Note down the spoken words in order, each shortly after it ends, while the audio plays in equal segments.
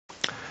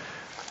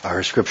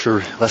Our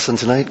scripture lesson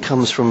tonight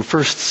comes from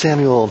 1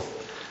 Samuel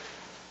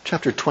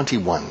chapter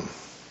 21.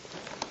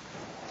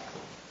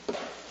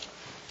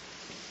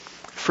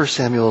 1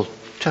 Samuel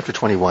chapter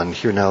 21,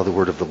 hear now the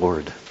word of the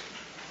Lord.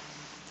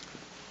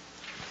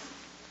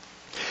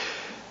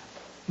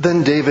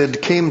 Then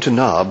David came to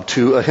Nob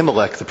to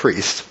Ahimelech the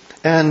priest,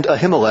 and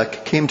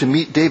Ahimelech came to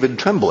meet David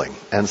trembling,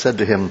 and said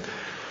to him,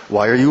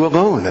 "Why are you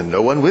alone, and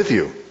no one with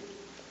you?"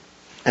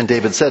 And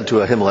David said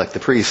to Ahimelech the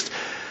priest,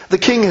 "The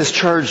king has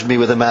charged me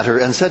with a matter,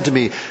 and said to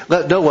me,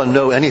 'Let no one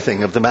know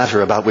anything of the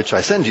matter about which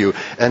I send you,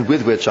 and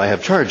with which I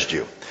have charged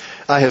you.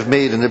 I have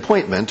made an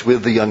appointment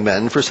with the young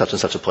men for such and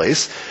such a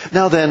place.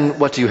 Now then,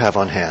 what do you have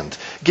on hand?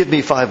 Give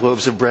me 5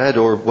 loaves of bread,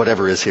 or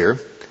whatever is here."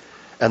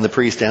 And the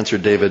priest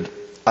answered David,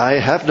 "I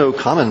have no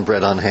common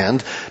bread on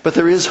hand, but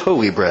there is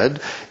holy bread,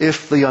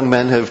 if the young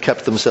men have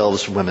kept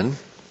themselves from women."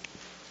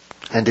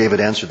 And David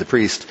answered the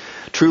priest,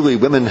 "Truly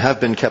women have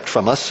been kept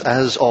from us,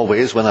 as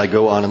always when I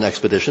go on an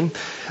expedition.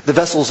 The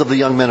vessels of the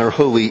young men are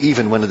holy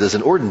even when it is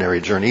an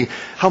ordinary journey.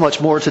 How much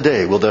more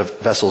today will the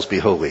vessels be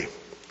holy?"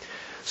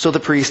 So the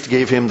priest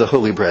gave him the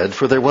holy bread,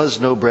 for there was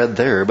no bread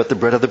there but the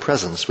bread of the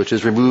presence, which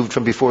is removed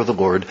from before the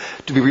Lord,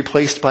 to be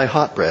replaced by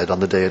hot bread on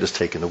the day it is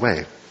taken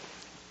away.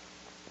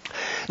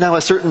 Now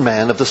a certain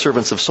man of the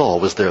servants of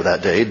Saul was there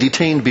that day,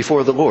 detained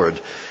before the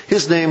Lord.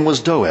 His name was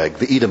Doeg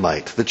the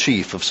Edomite, the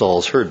chief of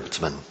Saul's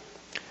herdsmen.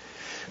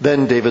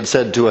 Then David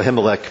said to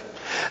Ahimelech,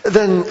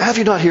 "Then have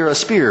you not here a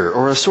spear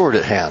or a sword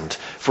at hand?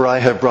 For I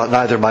have brought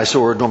neither my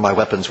sword nor my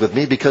weapons with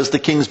me, because the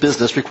king's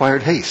business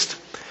required haste."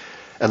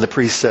 And the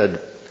priest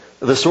said,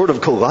 "The sword of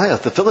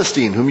Goliath the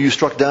Philistine, whom you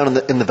struck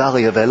down in the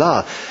valley of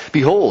Elah.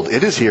 Behold,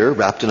 it is here,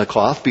 wrapped in a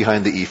cloth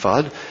behind the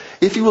ephod.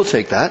 If you will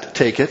take that,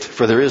 take it,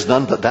 for there is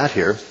none but that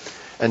here."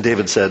 And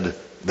David said,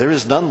 "There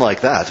is none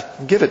like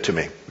that. Give it to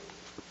me."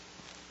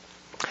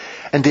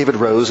 And David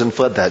rose and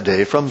fled that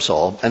day from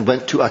Saul, and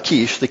went to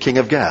Achish the king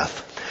of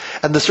Gath.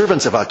 And the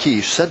servants of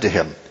Achish said to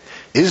him,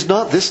 "Is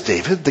not this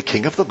David the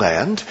king of the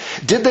land?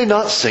 Did they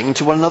not sing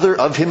to one another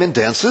of him in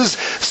dances?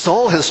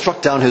 Saul has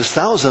struck down his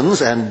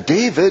thousands, and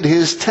David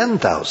his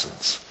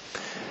 10,000s."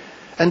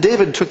 And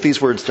David took these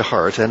words to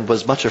heart, and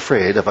was much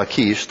afraid of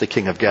Achish the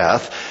king of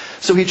Gath.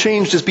 So he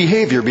changed his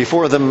behavior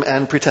before them,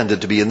 and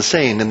pretended to be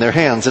insane in their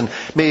hands, and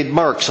made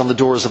marks on the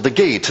doors of the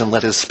gate, and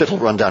let his spittle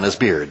run down his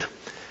beard.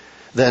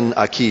 Then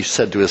Achish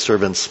said to his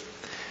servants,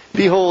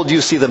 "Behold, you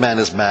see the man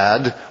is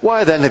mad.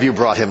 Why then have you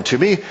brought him to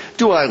me?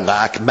 Do I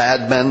lack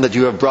madmen, that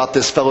you have brought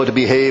this fellow to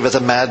behave as a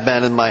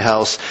madman in my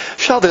house?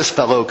 Shall this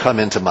fellow come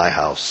into my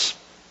house?"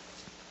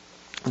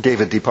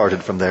 David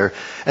departed from there,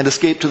 and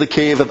escaped to the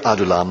cave of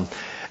Adullam.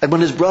 And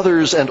when his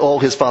brothers and all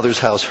his father's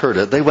house heard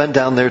it, they went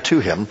down there to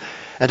him.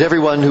 And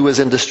everyone who was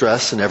in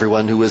distress, and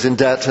everyone who was in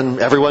debt,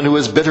 and everyone who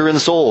was bitter in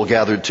soul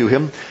gathered to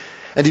him.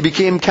 And he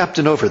became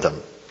captain over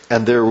them.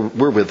 And there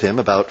were with him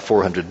about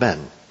 400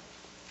 men.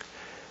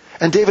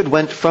 And David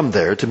went from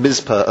there to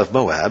Mizpah of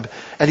Moab,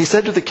 and he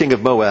said to the king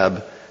of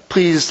Moab,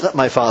 "Please let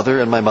my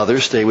father and my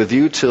mother stay with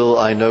you till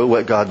I know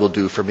what God will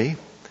do for me."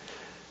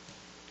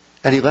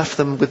 And he left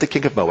them with the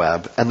king of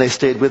Moab, and they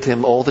stayed with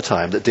him all the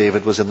time that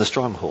David was in the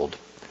stronghold.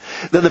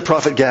 Then the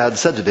prophet Gad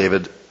said to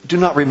David, "Do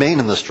not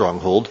remain in the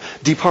stronghold.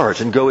 Depart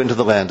and go into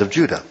the land of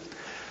Judah."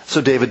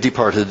 So David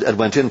departed and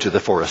went into the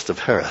forest of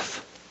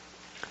Hereth.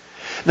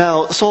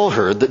 Now Saul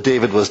heard that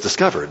David was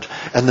discovered,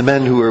 and the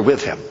men who were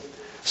with him.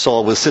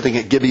 Saul was sitting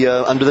at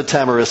Gibeah under the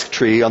tamarisk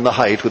tree on the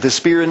height with his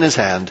spear in his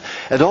hand,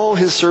 and all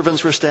his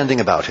servants were standing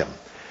about him.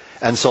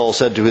 And Saul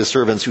said to his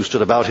servants who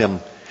stood about him,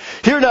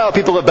 "Hear now,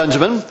 people of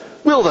Benjamin,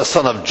 will the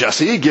son of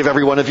Jesse give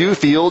every one of you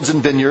fields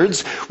and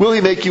vineyards? Will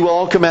he make you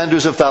all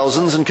commanders of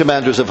thousands and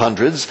commanders of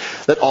hundreds,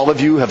 that all of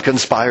you have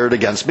conspired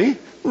against me?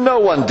 No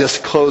one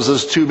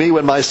discloses to me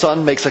when my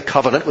son makes a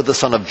covenant with the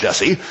son of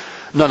Jesse.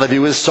 None of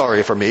you is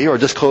sorry for me, or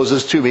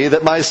discloses to me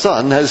that my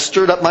son has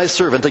stirred up my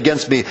servant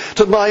against me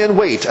to lie in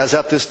wait as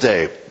at this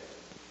day."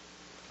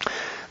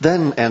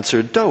 Then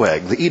answered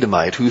Doeg the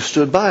Edomite, who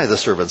stood by the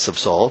servants of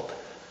Saul,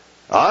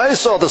 "I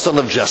saw the son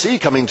of Jesse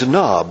coming to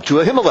Nob, to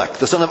Ahimelech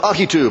the son of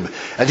Ahitub,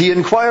 and he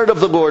inquired of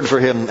the Lord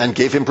for him, and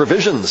gave him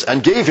provisions,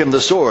 and gave him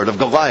the sword of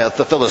Goliath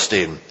the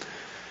Philistine."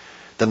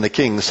 Then the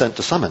king sent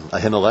to summon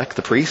Ahimelech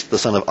the priest, the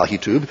son of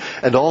Ahitub,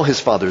 and all his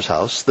father's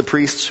house, the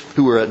priests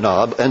who were at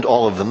Nob, and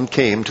all of them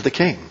came to the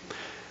king.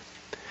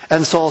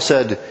 And Saul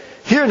said,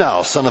 "Hear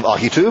now, son of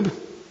Ahitub."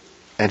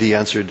 And he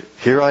answered,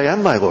 "Here I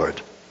am, my lord."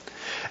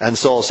 And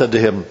Saul said to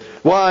him,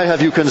 "Why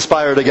have you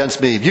conspired against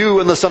me, you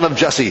and the son of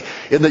Jesse,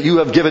 in that you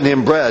have given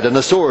him bread and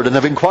a sword, and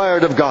have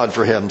inquired of God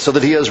for him, so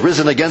that he has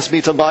risen against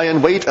me to lie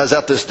in wait as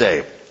at this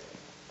day?"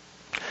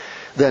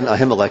 Then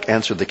Ahimelech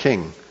answered the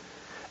king,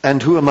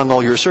 "And who among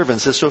all your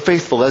servants is so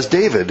faithful as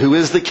David, who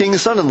is the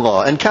king's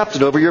son-in-law, and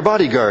captain over your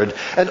bodyguard,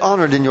 and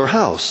honored in your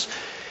house?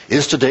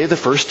 Is today the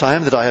first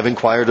time that I have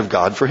inquired of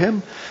God for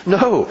him?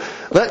 No,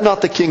 let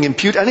not the king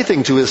impute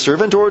anything to his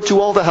servant, or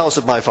to all the house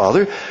of my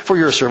father, for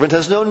your servant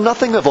has known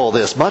nothing of all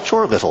this, much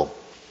or little."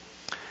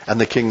 And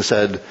the king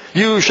said,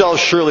 "You shall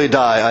surely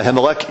die,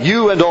 Ahimelech,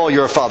 you and all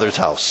your father's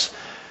house."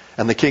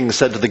 And the king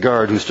said to the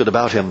guard who stood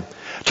about him,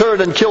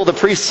 Turn and kill the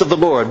priests of the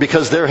Lord,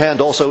 because their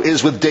hand also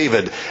is with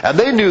David, and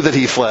they knew that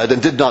he fled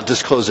and did not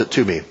disclose it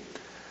to me."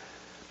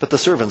 But the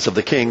servants of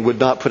the king would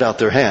not put out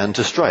their hand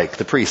to strike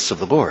the priests of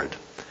the Lord.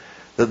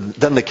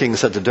 Then the king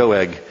said to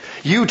Doeg,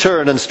 "You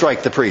turn and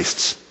strike the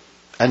priests."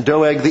 And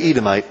Doeg the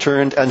Edomite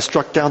turned and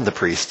struck down the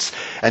priests,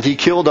 and he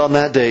killed on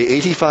that day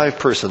 85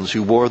 persons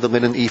who wore the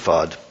linen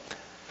ephod.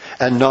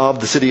 And Nob,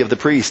 the city of the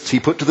priests, he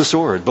put to the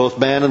sword, both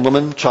man and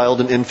woman,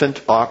 child and infant,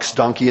 ox,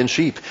 donkey, and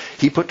sheep,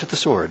 he put to the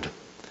sword.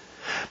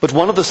 But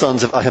one of the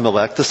sons of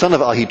Ahimelech, the son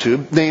of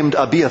Ahitub, named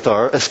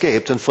Abiathar,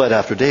 escaped and fled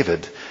after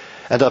David.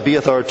 And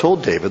Abiathar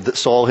told David that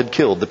Saul had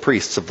killed the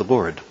priests of the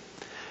Lord.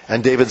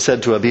 And David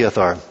said to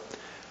Abiathar,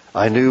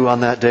 "I knew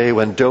on that day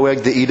when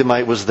Doeg the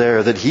Edomite was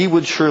there that he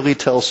would surely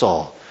tell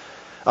Saul,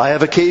 'I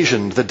have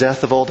occasioned the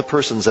death of all the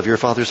persons of your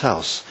father's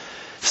house.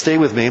 Stay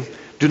with me,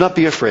 do not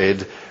be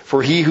afraid,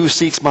 for he who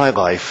seeks my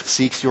life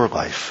seeks your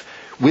life.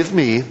 With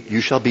me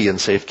you shall be in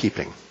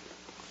safekeeping.'"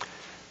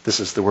 This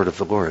is the word of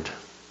the Lord.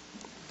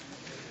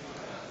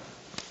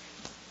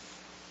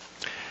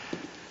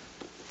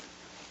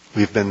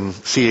 We've been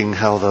seeing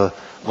how the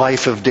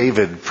life of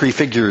David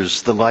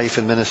prefigures the life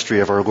and ministry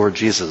of our Lord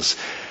Jesus.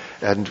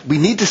 And we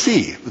need to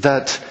see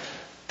that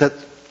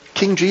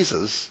King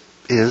Jesus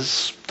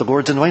is the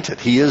Lord's anointed.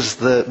 He is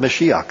the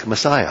Mashiach,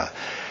 Messiah.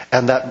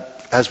 And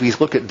that as we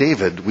look at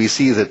David, we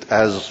see that,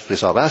 as we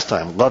saw last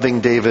time, loving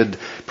David,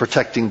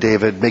 protecting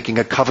David, making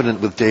a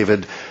covenant with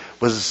David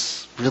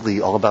was really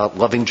all about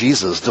loving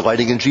Jesus,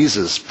 delighting in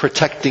Jesus,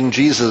 protecting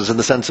Jesus in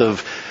the sense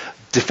of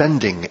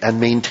defending and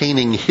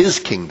maintaining his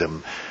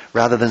kingdom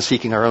rather than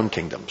seeking our own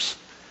kingdoms.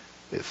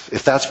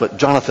 If that's what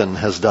Jonathan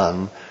has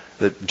done,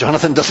 that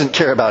Jonathan doesn't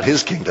care about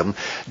his kingdom,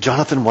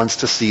 Jonathan wants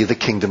to see the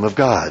kingdom of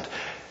God.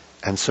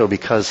 And so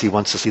because he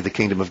wants to see the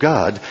kingdom of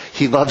God,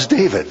 he loves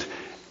David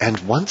and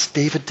wants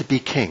David to be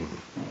king.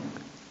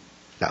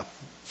 Now,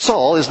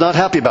 Saul is not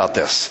happy about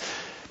this,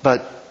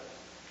 but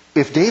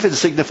if David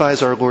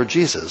signifies our Lord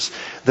Jesus,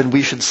 then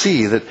we should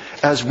see that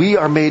as we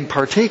are made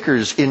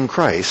partakers in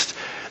Christ,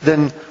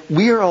 then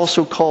we are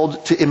also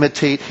called to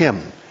imitate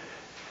him.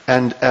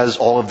 And as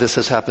all of this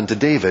has happened to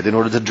David, in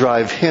order to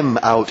drive him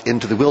out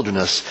into the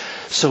wilderness,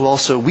 so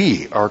also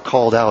we are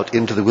called out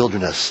into the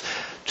wilderness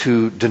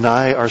to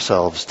deny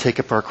ourselves, take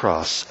up our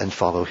cross, and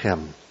follow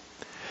him.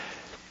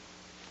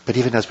 But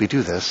even as we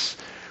do this,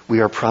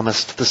 we are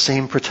promised the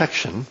same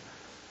protection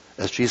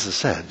as Jesus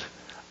said,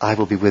 "I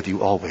will be with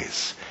you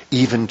always,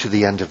 even to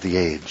the end of the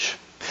age."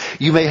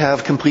 You may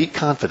have complete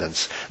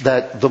confidence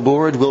that the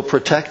Lord will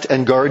protect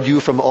and guard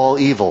you from all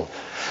evil.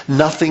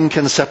 Nothing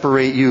can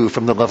separate you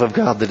from the love of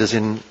God that is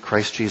in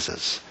Christ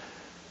Jesus.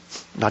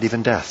 Not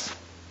even death.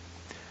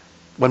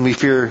 When we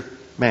fear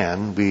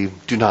man, we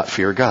do not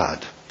fear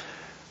God.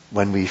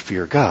 When we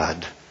fear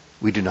God,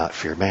 we do not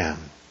fear man.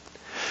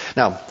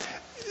 Now,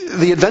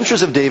 the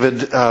adventures of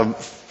David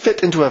fit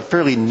into a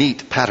fairly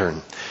neat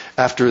pattern.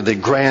 After the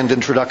grand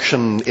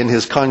introduction in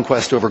his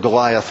conquest over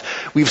Goliath,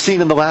 we've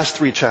seen in the last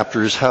 3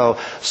 chapters how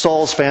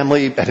Saul's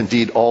family, and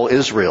indeed all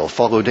Israel,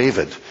 follow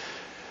David.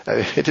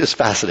 It is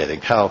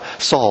fascinating how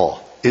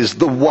Saul is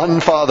the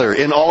one father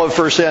in all of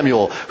 1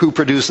 Samuel who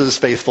produces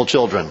faithful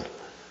children.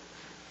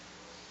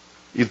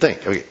 You'd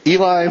think, okay,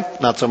 Eli,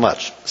 not so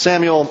much.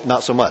 Samuel,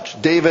 not so much.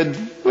 David,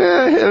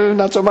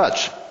 not so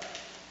much.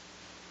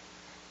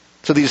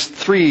 So these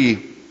 3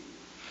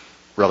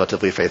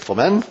 relatively faithful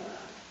men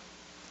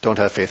don't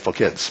have faithful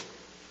kids.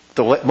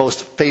 The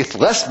most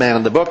faithless man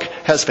in the book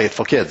has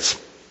faithful kids.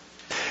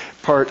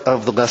 Part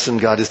of the lesson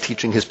God is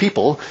teaching his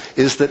people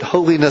is that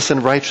holiness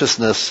and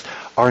righteousness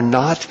are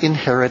not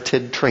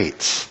inherited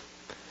traits.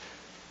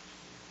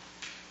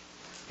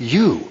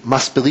 You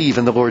must believe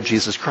in the Lord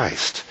Jesus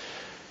Christ.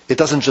 It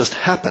doesn't just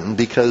happen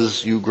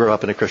because you grow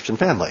up in a Christian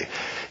family.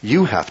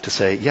 You have to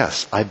say,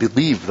 yes, I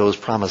believe those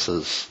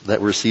promises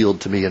that were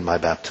sealed to me in my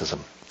baptism.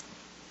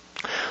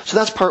 So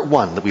that's part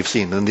 1 that we've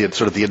seen in the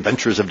sort of the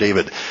adventures of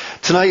David.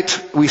 Tonight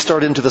we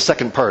start into the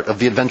second part of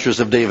the adventures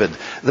of David,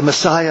 the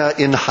Messiah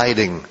in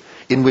hiding,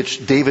 in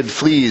which David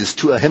flees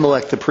to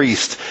Ahimelech the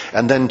priest,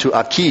 and then to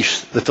Achish,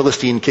 the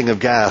Philistine king of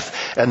Gath,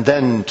 and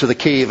then to the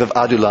cave of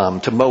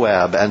Adullam, to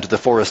Moab, and to the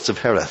forests of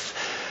Hereth.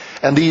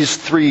 And these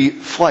 3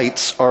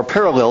 flights are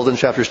paralleled in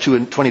chapters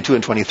 22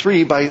 and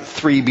 23 by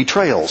 3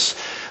 betrayals.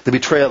 The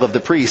betrayal of the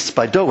priests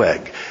by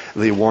Doeg,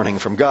 the warning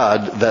from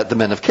God that the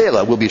men of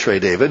Keilah will betray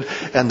David,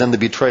 and then the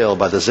betrayal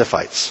by the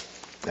Ziphites.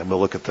 And we'll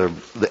look at the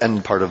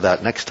end part of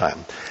that next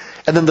time.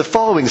 And then the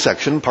following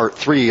section, part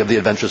 3 of the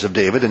adventures of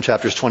David in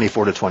chapters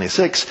 24 to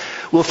 26,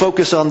 will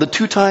focus on the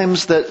 2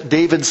 times that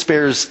David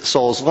spares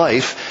Saul's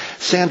life,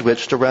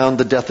 sandwiched around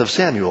the death of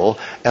Samuel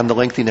and the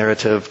lengthy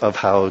narrative of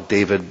how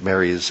David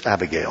marries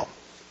Abigail.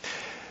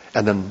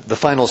 And then the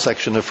final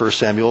section of 1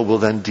 Samuel will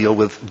then deal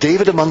with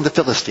David among the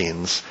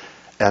Philistines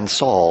and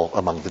Saul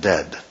among the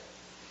dead,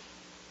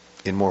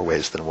 in more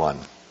ways than one.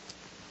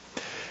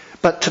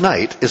 But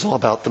tonight is all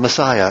about the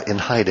Messiah in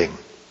hiding.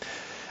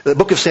 The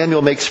book of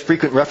Samuel makes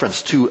frequent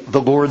reference to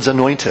the Lord's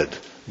anointed,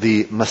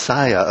 the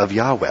Messiah of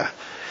Yahweh.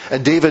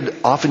 And David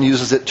often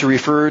uses it to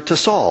refer to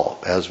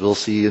Saul, as we'll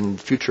see in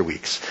future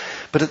weeks.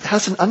 But it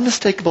has an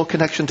unmistakable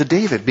connection to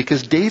David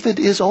because David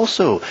is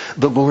also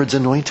the Lord's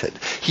anointed.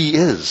 He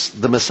is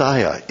the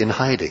Messiah in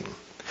hiding.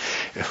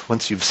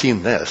 Once you've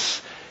seen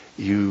this,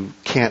 you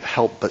can't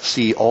help but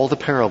see all the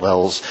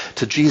parallels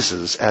to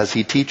Jesus as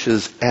he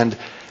teaches and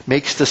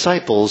makes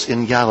disciples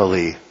in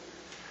Galilee.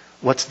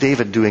 What's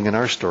David doing in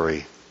our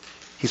story?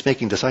 He's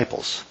making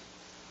disciples.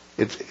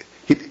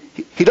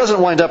 He doesn't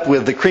wind up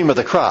with the cream of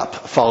the crop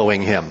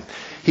following him.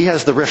 He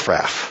has the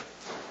riffraff.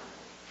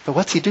 But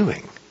what's he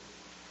doing?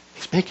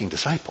 He's making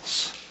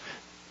disciples.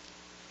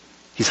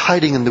 He's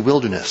hiding in the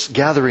wilderness,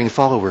 gathering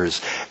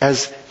followers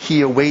as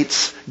he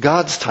awaits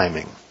God's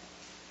timing.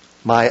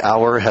 My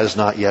hour has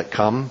not yet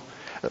come.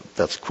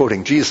 That's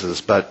quoting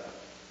Jesus, but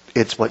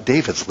it's what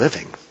David's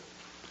living.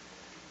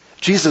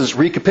 Jesus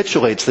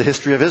recapitulates the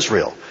history of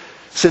Israel.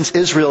 Since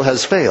Israel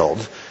has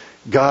failed,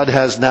 God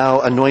has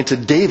now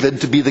anointed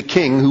David to be the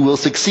king who will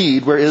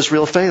succeed where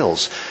Israel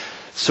fails.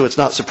 So it's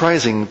not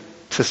surprising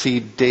to see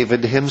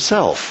David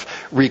himself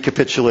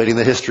recapitulating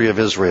the history of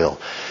Israel.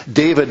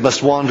 David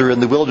must wander in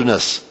the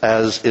wilderness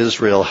as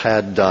Israel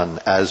had done,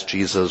 as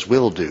Jesus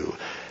will do,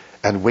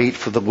 and wait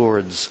for the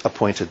Lord's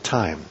appointed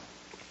time.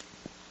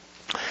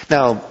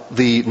 Now,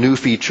 the new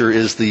feature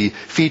is the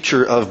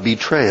feature of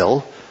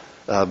betrayal.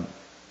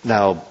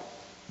 Now,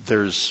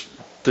 there's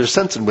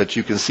sense in which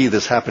you can see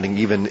this happening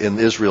even in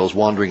Israel's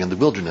wandering in the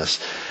wilderness.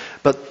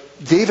 But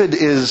David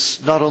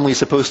is not only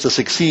supposed to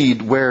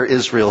succeed where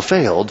Israel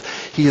failed,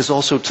 he is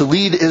also to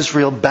lead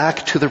Israel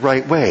back to the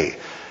right way.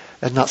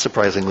 And not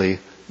surprisingly,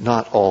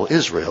 not all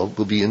Israel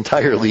will be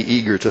entirely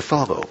eager to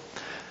follow.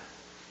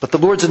 But the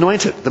Lord's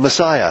anointed, the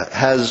Messiah,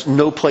 has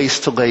no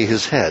place to lay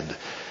his head.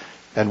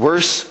 And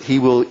worse, he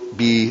will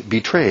be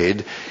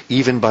betrayed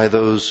even by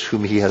those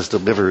whom he has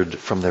delivered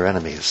from their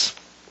enemies.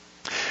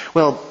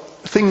 Well,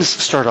 things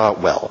start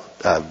out well.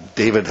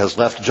 David has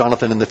left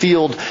Jonathan in the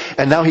field,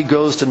 and now he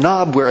goes to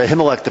Nob, where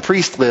Ahimelech the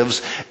priest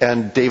lives,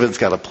 and David's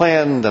got a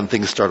plan, and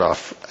things start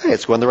off, hey,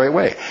 it's going the right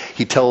way.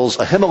 He tells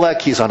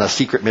Ahimelech he's on a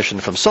secret mission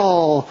from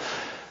Saul.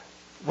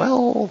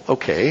 Well,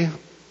 okay.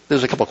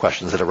 There's a couple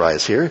questions that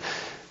arise here.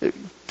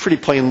 Pretty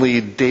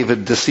plainly,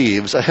 David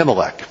deceives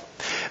Ahimelech.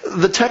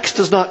 The text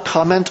does not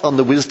comment on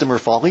the wisdom or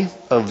folly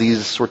of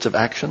these sorts of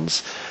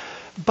actions,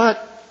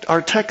 but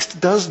our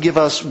text does give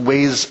us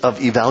ways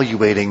of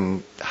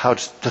evaluating how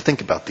to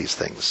think about these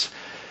things.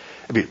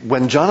 I mean,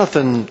 when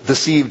Jonathan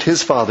deceived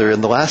his father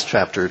in the last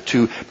chapter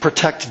to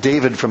protect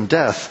David from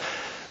death,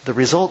 the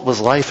result was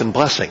life and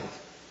blessing.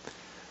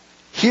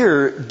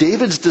 Here,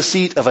 David's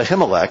deceit of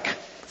Ahimelech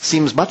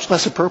seems much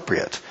less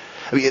appropriate.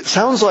 I mean, it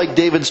sounds like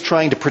David's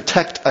trying to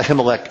protect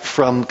Ahimelech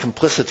from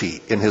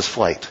complicity in his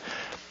flight.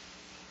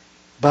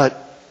 But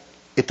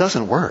it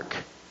doesn't work.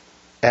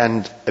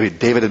 And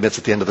David admits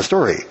at the end of the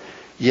story,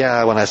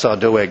 yeah, when I saw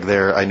Doeg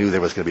there, I knew there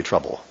was going to be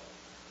trouble.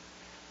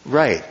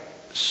 Right.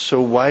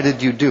 So why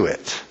did you do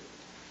it?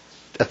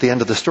 At the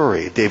end of the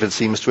story, David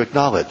seems to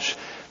acknowledge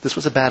this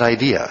was a bad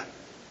idea.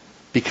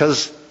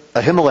 Because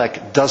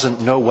Ahimelech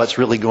doesn't know what's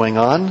really going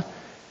on,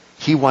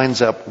 he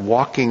winds up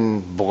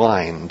walking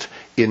blind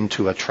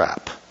into a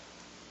trap.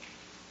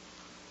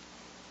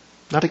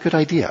 Not a good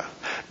idea.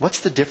 What's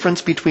the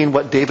difference between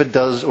what David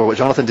does, or what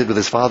Jonathan did with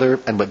his father,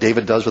 and what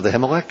David does with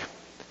Ahimelech?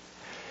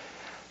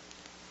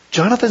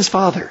 Jonathan's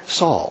father,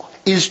 Saul,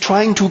 is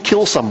trying to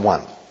kill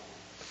someone.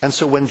 And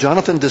so when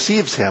Jonathan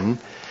deceives him,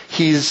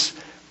 he's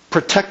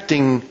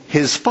protecting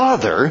his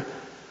father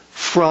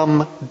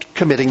from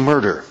committing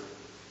murder.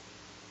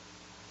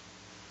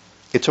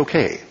 It's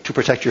okay to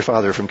protect your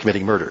father from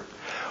committing murder.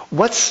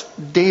 What's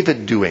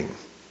David doing?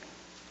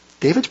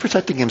 David's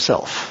protecting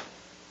himself.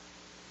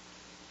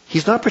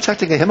 He's not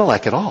protecting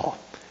Ahimelech at all.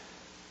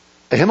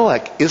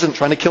 Ahimelech isn't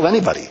trying to kill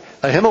anybody.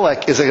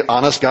 Ahimelech is an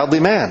honest, godly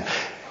man.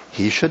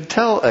 He should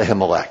tell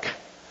Ahimelech,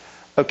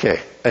 okay,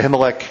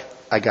 Ahimelech,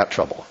 I got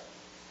trouble.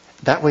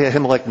 That way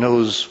Ahimelech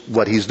knows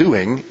what he's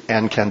doing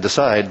and can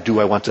decide, do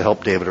I want to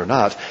help David or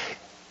not?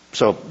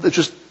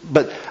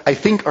 But I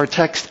think our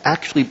text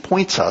actually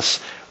points us,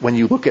 when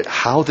you look at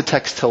how the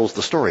text tells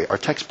the story, our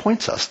text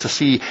points us to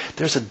see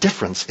there's a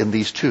difference in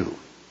these two.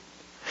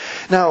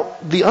 Now,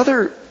 the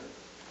other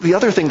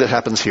thing that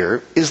happens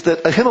here is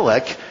that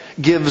Ahimelech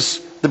gives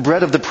the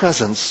bread of the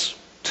presence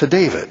to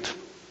David.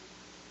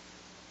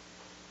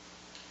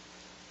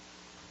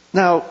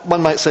 Now,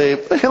 one might say,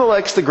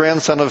 Ahimelech's the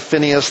grandson of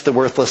Phinehas, the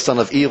worthless son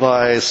of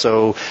Eli,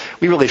 so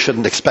we really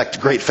shouldn't expect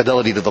great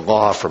fidelity to the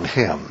law from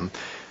him.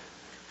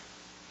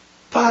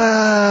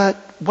 But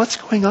what's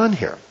going on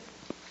here?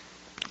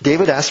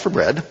 David asks for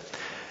bread.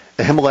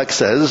 Ahimelech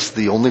says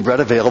the only bread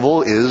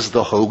available is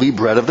the holy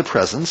bread of the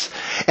presence,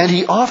 and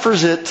he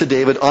offers it to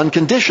David on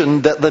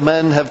condition that the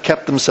men have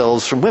kept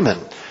themselves from women.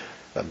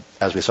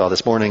 As we saw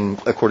this morning,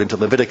 according to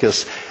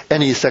Leviticus,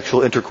 any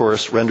sexual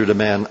intercourse rendered a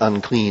man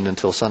unclean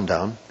until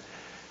sundown.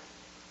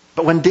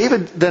 But when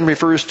David then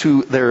refers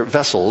to their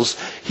vessels,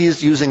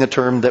 he's using a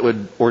term that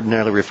would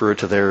ordinarily refer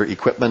to their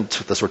equipment,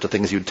 the sorts of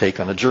things you'd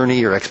take on a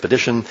journey or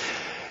expedition.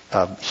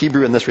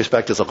 Hebrew in this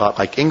respect is a lot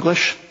like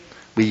English.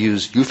 We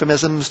use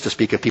euphemisms to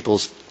speak of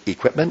people's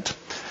equipment.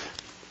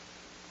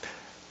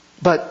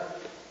 But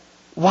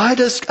why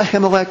does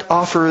Ahimelech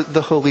offer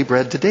the holy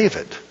bread to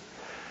David?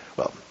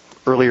 Well,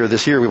 earlier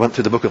this year we went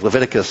through the book of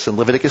Leviticus, and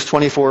Leviticus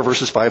 24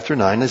 verses 5 through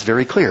 9 is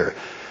very clear.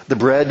 The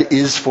bread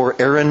is for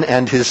Aaron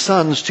and his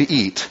sons to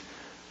eat.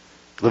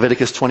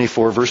 Leviticus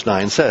 24 verse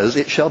 9 says,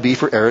 "It shall be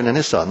for Aaron and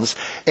his sons,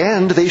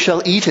 and they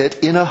shall eat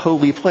it in a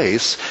holy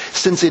place,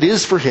 since it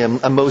is for him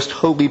a most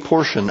holy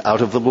portion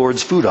out of the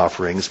Lord's food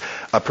offerings,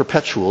 a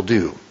perpetual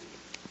due."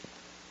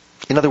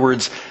 In other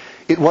words,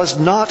 it was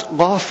not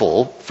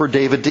lawful for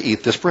David to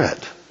eat this bread.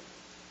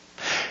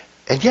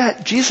 And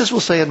yet, Jesus will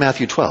say in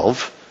Matthew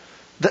 12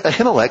 that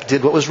Ahimelech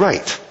did what was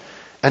right,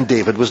 and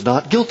David was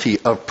not guilty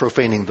of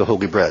profaning the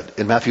holy bread.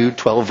 In Matthew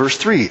 12 verse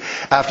 3,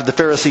 after the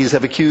Pharisees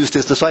have accused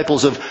his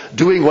disciples of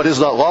doing what is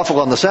not lawful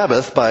on the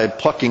Sabbath by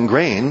plucking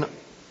grain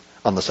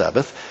on the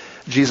Sabbath,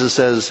 Jesus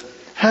says,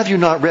 "Have you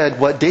not read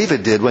what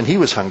David did when he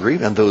was hungry,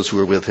 and those who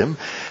were with him?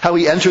 How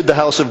he entered the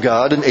house of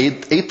God and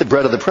ate the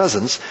bread of the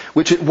presence,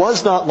 which it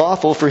was not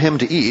lawful for him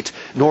to eat,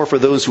 nor for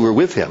those who were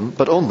with him,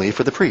 but only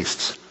for the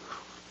priests."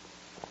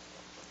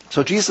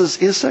 So Jesus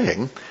is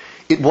saying,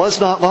 it was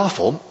not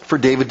lawful for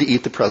David to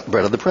eat the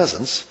bread of the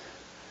presence.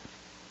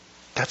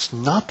 That's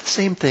not the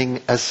same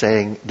thing as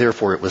saying,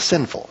 therefore it was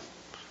sinful.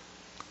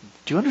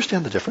 Do you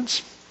understand the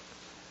difference?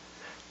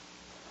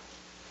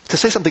 To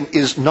say something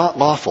is not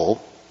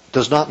lawful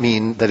does not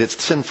mean that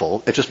it's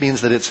sinful. It just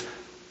means that it's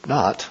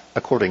not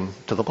according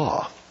to the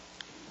law.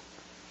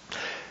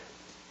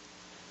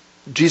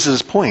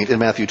 Jesus' point in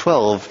Matthew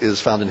 12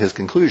 is found in his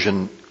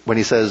conclusion when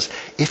he says,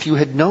 "If you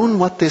had known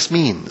what this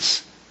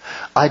means,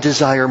 I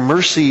desire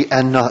mercy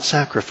and not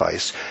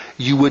sacrifice,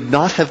 you would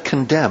not have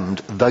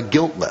condemned the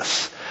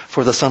guiltless,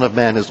 for the Son of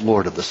Man is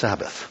Lord of the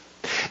Sabbath."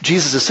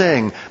 Jesus is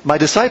saying, my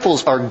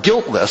disciples are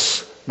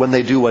guiltless when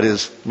they do what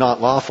is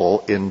not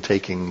lawful in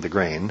taking the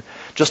grain,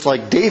 just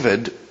like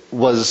David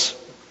was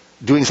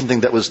doing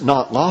something that was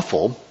not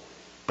lawful,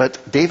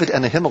 but David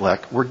and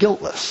Ahimelech were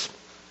guiltless.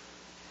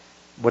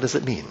 What does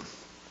it mean?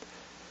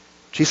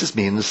 Jesus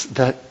means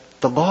that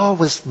the law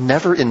was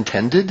never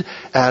intended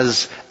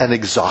as an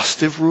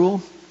exhaustive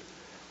rule.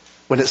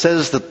 When it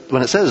says that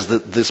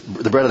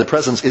the bread of the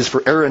presence is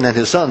for Aaron and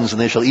his sons,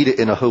 and they shall eat it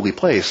in a holy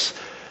place,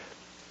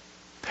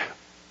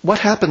 what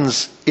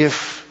happens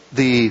if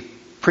the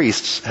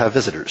priests have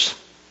visitors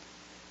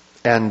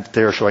and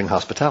they're showing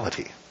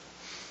hospitality?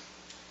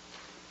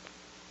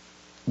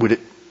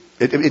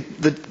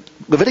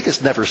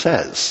 Leviticus never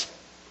says,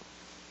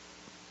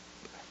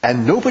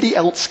 and nobody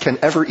else can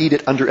ever eat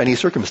it under any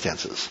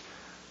circumstances.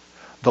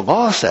 The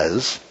law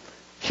says,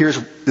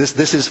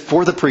 this is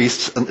for the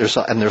priests and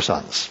their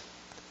sons.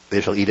 They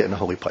shall eat it in a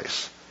holy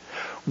place.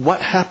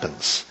 What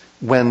happens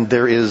when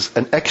there is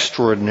an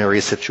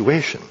extraordinary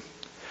situation?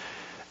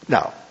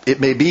 Now, it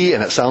may be,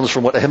 and it sounds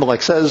from what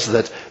Ahimelech says,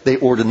 that they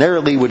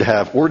ordinarily would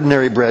have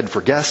ordinary bread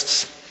for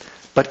guests,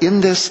 but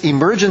in this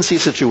emergency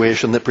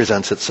situation that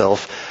presents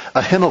itself,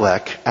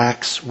 Ahimelech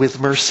acts with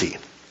mercy.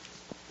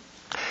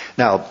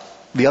 Now,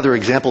 the other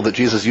example that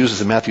Jesus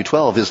uses in Matthew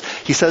 12 is,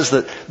 he says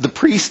that the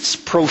priests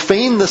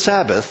profane the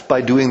Sabbath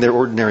by doing their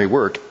ordinary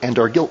work and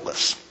are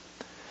guiltless.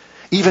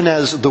 Even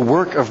as the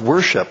work of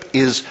worship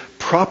is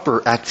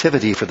proper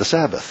activity for the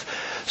Sabbath,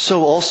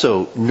 so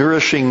also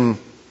nourishing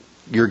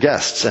your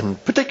guests,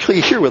 and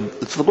particularly here,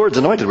 it's the Lord's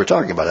anointed we're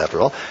talking about after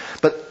all,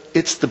 but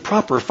it's the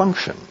proper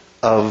function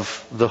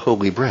of the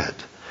holy bread.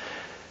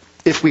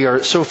 If we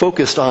are so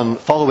focused on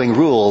following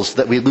rules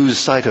that we lose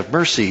sight of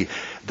mercy,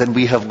 then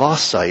we have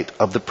lost sight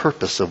of the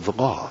purpose of the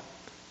law.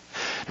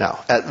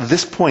 Now, at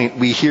this point,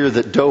 we hear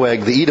that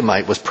Doeg the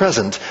Edomite was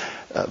present,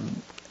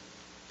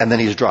 and then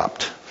he's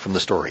dropped from the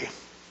story.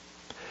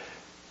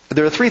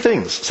 There are three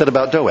things said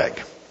about Doeg.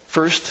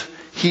 First,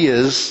 he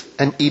is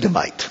an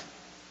Edomite.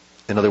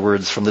 In other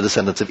words, from the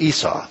descendants of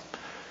Esau.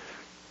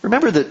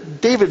 Remember that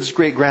David's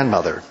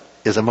great-grandmother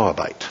is a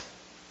Moabite.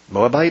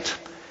 Moabite,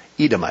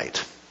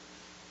 Edomite.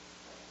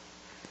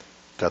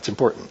 That's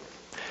important.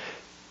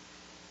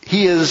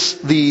 He is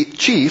the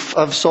chief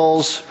of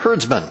Saul's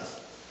herdsmen.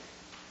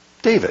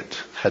 David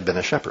had been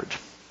a shepherd.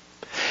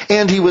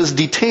 And he was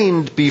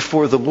detained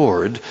before the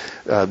Lord,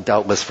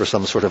 doubtless for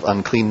some sort of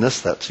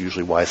uncleanness. That's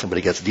usually why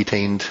somebody gets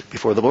detained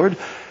before the Lord.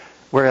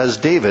 Whereas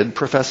David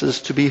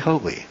professes to be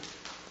holy.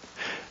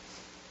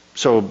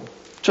 So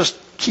just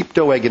keep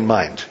Doeg in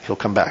mind. He'll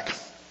come back.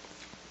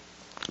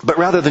 But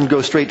rather than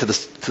go straight to the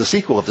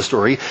sequel of the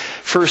story,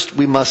 first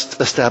we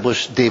must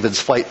establish David's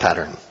flight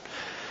pattern.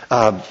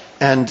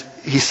 And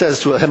he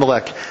says to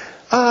Ahimelech,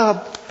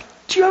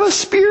 do you have a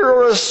spear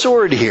or a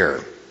sword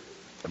here?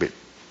 I mean,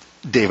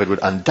 David would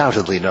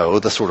undoubtedly know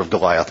the sword of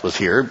Goliath was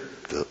here.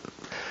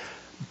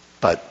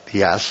 But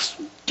he asks,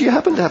 do you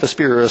happen to have a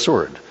spear or a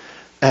sword?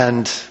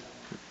 And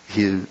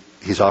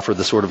he's offered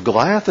the sword of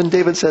Goliath, and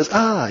David says,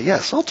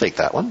 yes, I'll take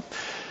that one.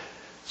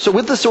 So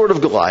with the sword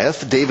of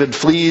Goliath, David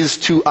flees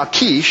to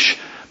Achish,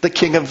 the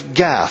king of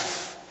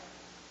Gath,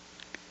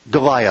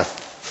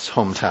 Goliath's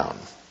hometown.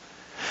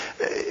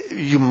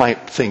 you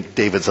might think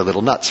David's a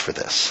little nuts for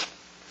this.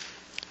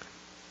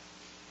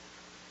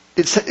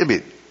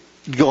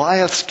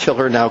 Goliath's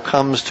killer now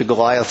comes to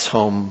Goliath's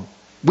home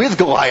with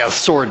Goliath's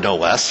sword, no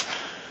less.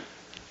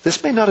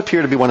 This may not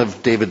appear to be one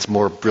of David's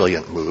more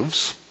brilliant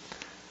moves.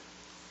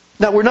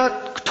 Now, we're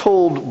not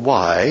told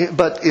why,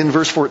 but in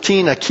verse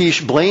 14,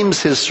 Achish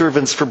blames his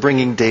servants for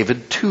bringing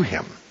David to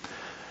him.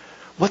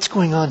 What's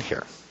going on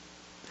here?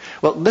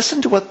 Well,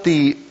 listen to what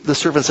the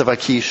servants of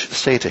Achish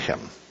say to him.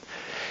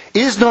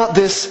 Is not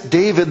this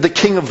David, the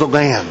king of the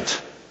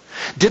land?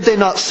 Did they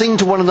not sing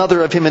to one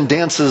another of him in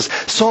dances?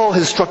 Saul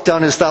has struck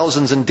down his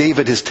thousands and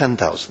David his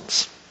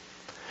 10,000s.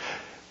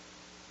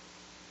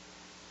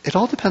 It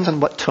all depends on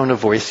what tone of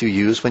voice you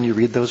use when you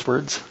read those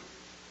words.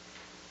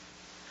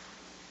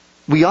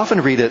 We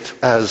often read it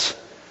as,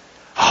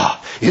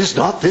 is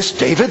not this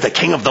David, the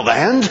king of the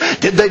land?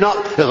 Did they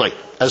not? Like,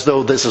 as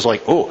though this is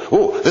like,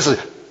 this is...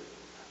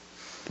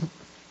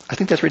 I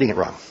think that's reading it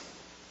wrong.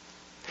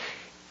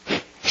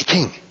 Hey,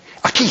 king,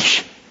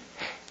 Achish,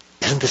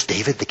 isn't this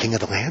David, the king of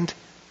the land?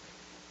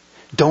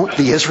 Don't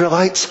the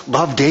Israelites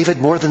love David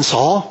more than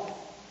Saul?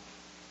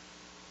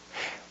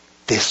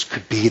 This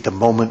could be the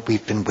moment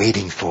we've been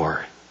waiting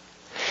for.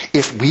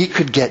 If we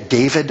could get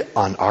David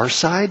on our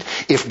side,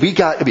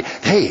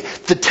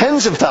 the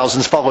tens of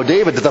thousands follow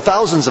David to the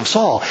thousands of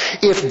Saul.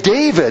 If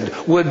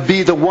David would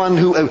be the one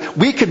who,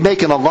 we could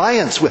make an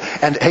alliance with,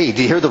 and hey,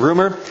 do you hear the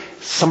rumor?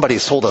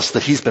 Somebody's told us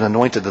that he's been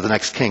anointed to the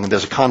next king.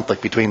 There's a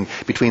conflict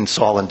between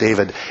Saul and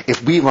David.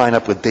 If we line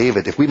up with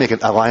David, if we make an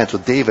alliance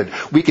with David,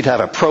 we could have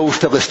a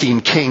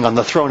pro-Philistine king on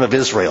the throne of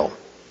Israel.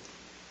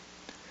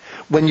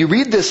 When you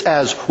read this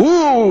as,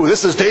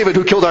 this is David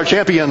who killed our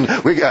champion.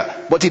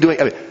 What's he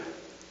doing?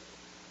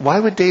 Why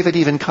would David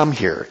even come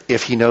here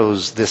if he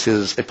knows this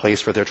is a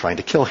place where they're trying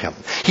to kill him?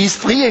 He's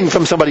fleeing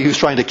from somebody who's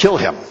trying to kill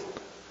him.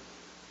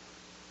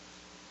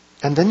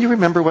 And then you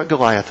remember what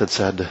Goliath had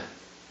said.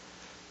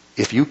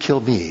 If you kill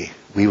me,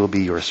 we will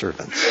be your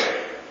servants.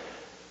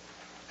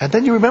 And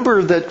then you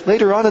remember that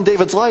later on in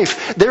David's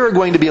life, there are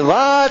going to be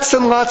lots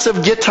and lots of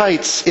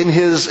Gittites in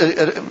his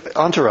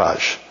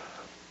entourage.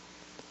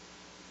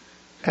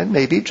 And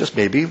maybe, just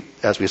maybe,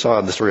 as we saw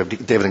in the story of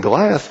David and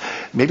Goliath,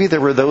 maybe there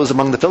were those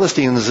among the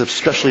Philistines,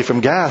 especially from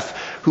Gath,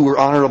 who were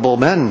honorable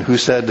men who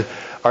said,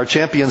 our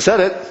champion said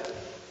it.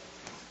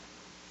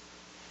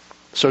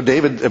 So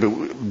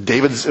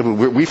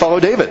we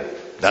follow David.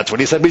 That's what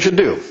he said we should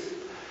do.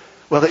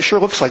 Well, it sure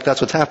looks like that's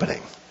what's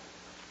happening.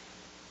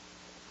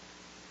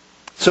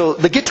 So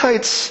the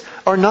Gittites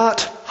are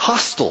not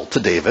hostile to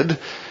David.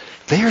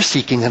 They are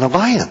seeking an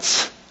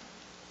alliance.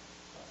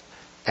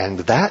 And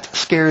that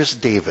scares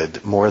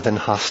David more than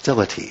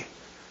hostility.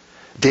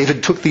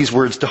 David took these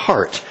words to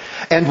heart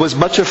and was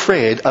much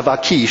afraid of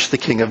Achish, the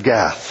king of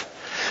Gath.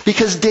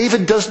 Because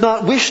David does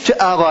not wish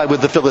to ally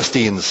with the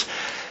Philistines.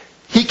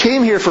 He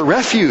came here for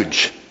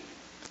refuge.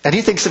 And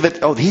he thinks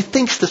he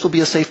thinks this will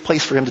be a safe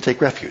place for him to take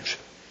refuge.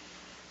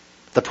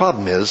 The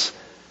problem is,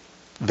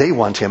 they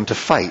want him to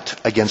fight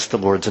against the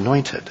Lord's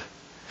anointed.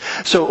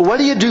 So what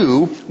do you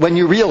do when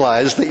you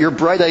realize that your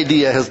bright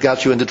idea has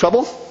got you into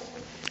trouble?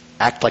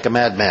 Act like a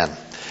madman.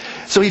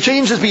 So he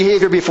changes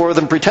behavior before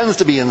them, pretends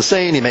to be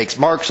insane. He makes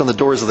marks on the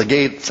doors of the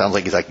gate. Sounds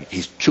like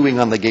he's chewing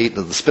on the gate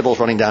and the spittle's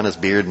running down his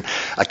beard. And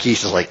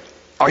Achish is like,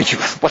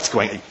 what's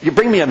going on? You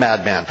bring me a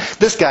madman.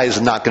 This guy is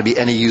not going to be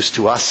any use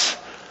to us.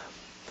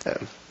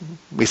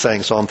 We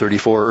sang Psalm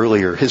 34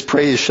 earlier. His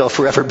praise shall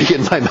forever be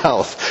in my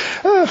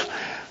mouth.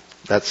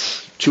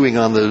 That's chewing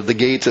on the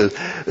gate.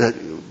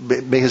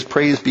 May his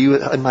praise be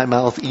in my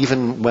mouth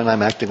even when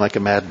I'm acting like a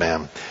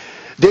madman.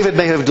 David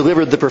may have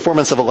delivered the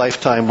performance of a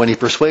lifetime when he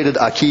persuaded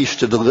Achish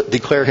to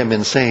declare him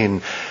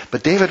insane,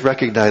 but David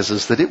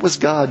recognizes that it was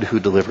God who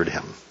delivered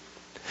him.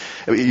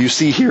 You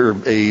see here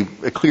a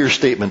clear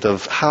statement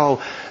of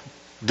how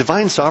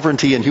divine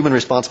sovereignty and human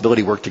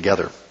responsibility work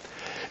together.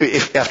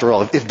 After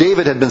all, if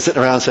David had been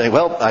sitting around saying,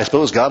 well, I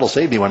suppose God will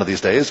save me one of these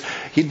days,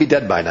 he'd be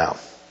dead by now.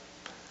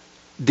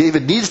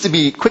 David needs to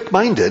be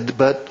quick-minded,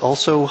 but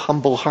also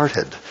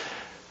humble-hearted.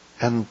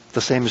 And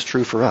the same is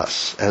true for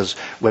us, as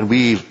when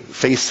we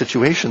face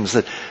situations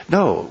that,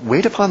 no,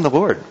 wait upon the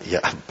Lord.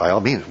 Yeah, by all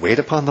means, wait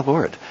upon the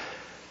Lord.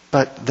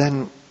 But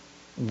then,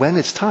 when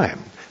it's time,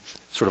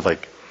 sort of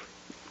like,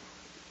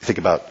 think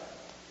about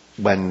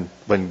when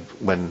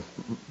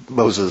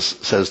Moses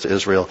says to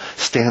Israel,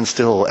 stand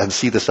still and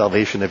see the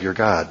salvation of your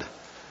God.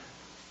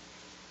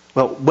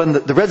 Well, when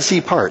the Red Sea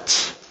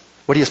parts,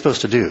 what are you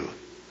supposed to do?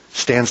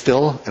 Stand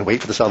still and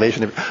wait for the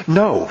salvation of...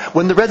 No,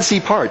 when the Red Sea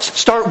parts,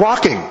 start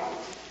walking.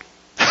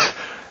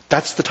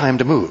 That's the time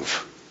to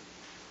move.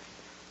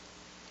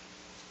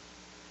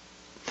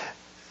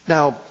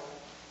 Now,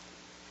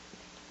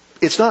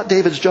 it's not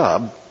David's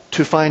job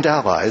to find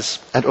allies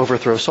and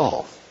overthrow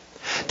Saul.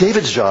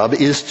 David's job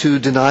is to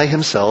deny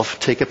himself,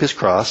 take up his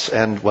cross,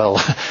 and,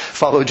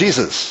 follow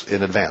Jesus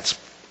in advance.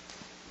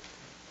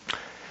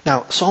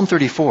 Now, Psalm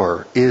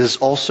 34 is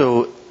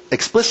also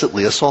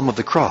explicitly a psalm of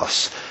the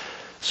cross.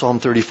 Psalm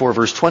 34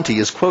 verse 20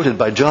 is quoted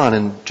by John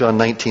in John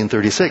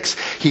 19:36.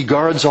 He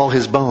guards all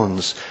his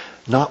bones.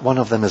 Not one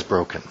of them is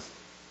broken.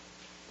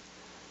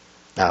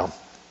 Now,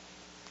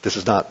 this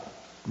is not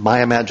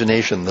my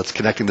imagination that's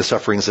connecting the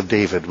sufferings of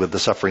David with the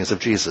sufferings of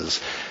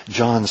Jesus.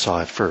 John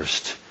saw it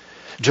first.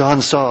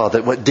 John saw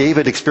that what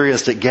David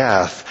experienced at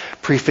Gath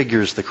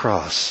prefigures the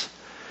cross.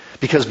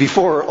 Because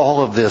before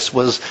all of this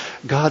was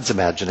God's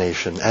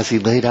imagination as he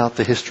laid out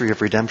the history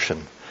of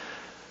redemption.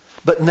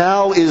 But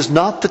now is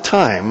not the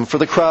time for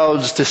the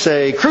crowds to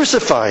say,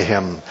 "Crucify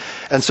him."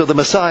 And so the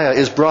Messiah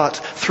is brought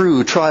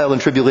through trial and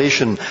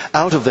tribulation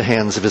out of the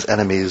hands of his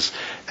enemies,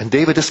 and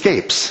David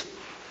escapes.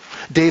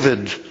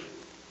 David,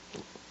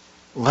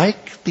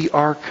 like the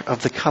Ark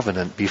of the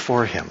Covenant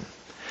before him,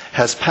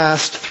 has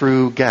passed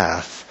through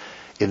Gath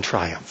in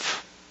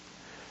triumph.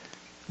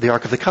 The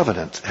Ark of the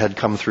Covenant had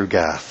come through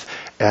Gath,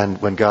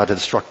 and when God had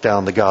struck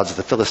down the gods of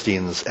the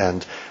Philistines,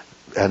 and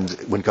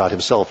when God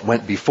himself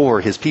went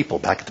before his people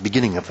back at the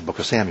beginning of the book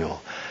of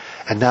Samuel.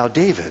 And now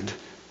David,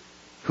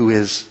 who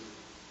is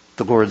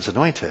the Lord's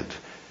anointed,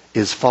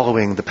 is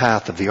following the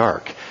path of the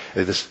Ark.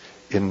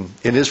 In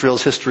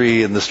Israel's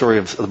history, in the story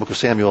of the book of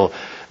Samuel,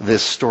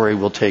 this story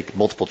will take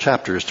multiple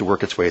chapters to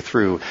work its way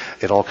through.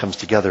 It all comes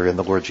together in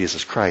the Lord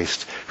Jesus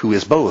Christ, who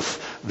is both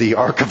the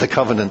Ark of the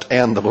Covenant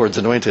and the Lord's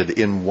anointed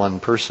in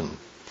one person.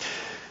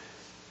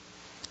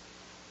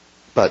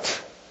 But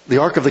the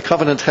Ark of the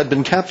Covenant had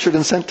been captured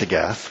and sent to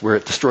Gath, where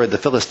it destroyed the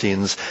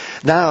Philistines.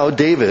 Now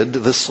David,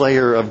 the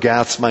slayer of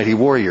Gath's mighty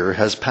warrior,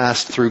 has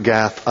passed through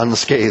Gath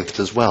unscathed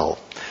as well.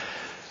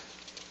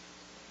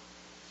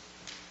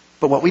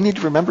 But what we need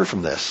to remember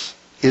from this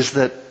is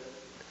that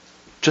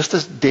just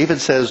as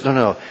David says,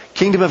 no,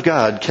 kingdom of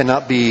God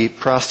cannot be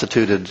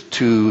prostituted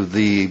to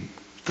the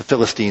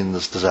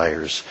Philistines'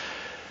 desires.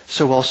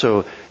 So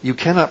also, you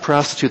cannot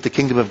prostitute the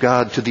kingdom of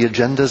God to the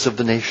agendas of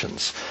the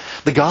nations.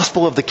 The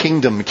gospel of the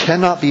kingdom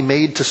cannot be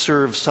made to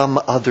serve some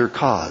other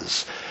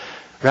cause.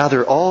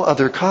 Rather, all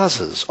other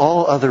causes,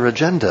 all other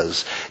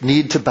agendas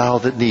need to bow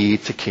the knee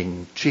to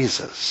King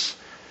Jesus.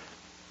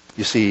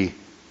 You see,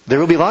 there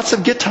will be lots of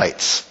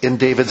Gittites in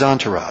David's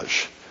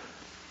entourage,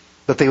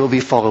 but they will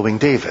be following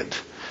David,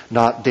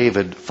 not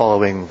David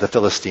following the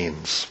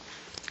Philistines.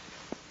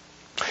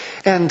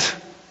 And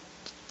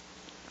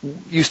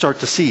you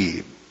start to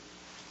see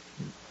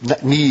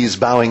knees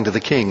bowing to the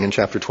king in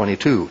chapter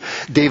 22.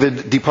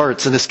 David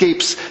departs and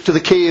escapes to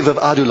the cave of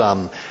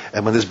Adullam.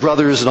 And when his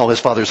brothers and all his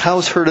father's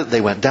house heard it,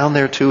 they went down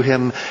there to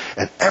him.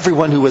 And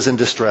everyone who was in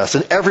distress,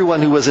 and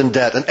everyone who was in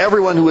debt, and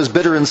everyone who was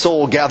bitter in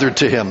soul gathered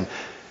to him.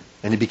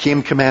 And he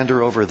became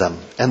commander over them.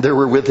 And there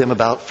were with him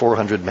about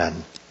 400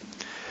 men.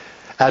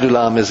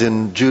 Adullam is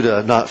in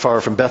Judah, not far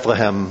from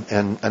Bethlehem,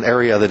 and an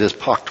area that is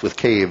pocked with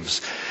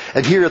caves.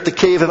 And here at the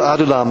cave of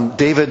Adullam,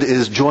 David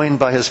is joined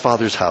by his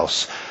father's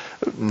house.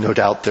 No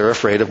doubt they're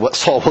afraid of what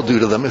Saul will do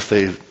to them if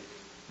they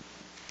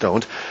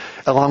don't.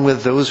 Along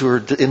with those who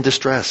are in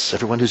distress,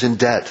 everyone who's in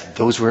debt,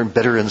 those who are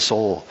bitter in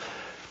soul.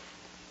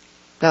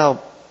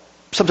 Now,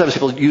 sometimes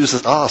people use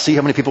this, see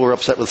how many people were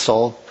upset with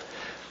Saul?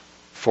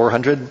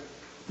 400?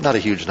 Not a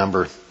huge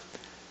number.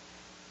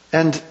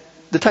 And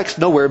the text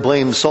nowhere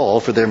blames Saul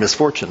for their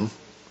misfortune.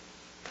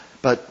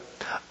 But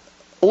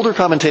older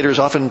commentators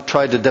often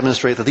tried to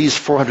demonstrate that these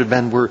 400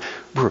 men were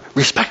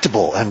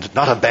respectable and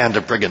not a band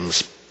of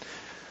brigands.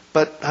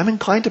 But I'm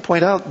inclined to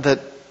point out that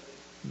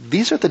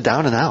these are the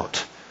down and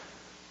out.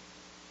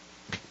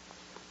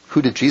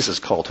 Who did Jesus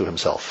call to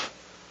himself?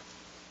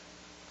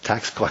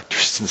 Tax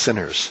collectors and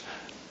sinners.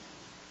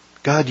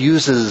 God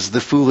uses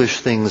the foolish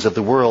things of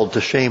the world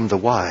to shame the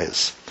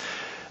wise.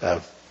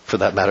 For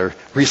that matter,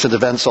 recent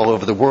events all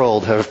over the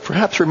world have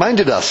perhaps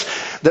reminded us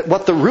that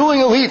what the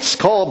ruling elites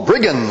call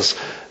brigands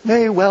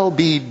may well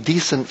be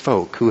decent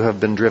folk who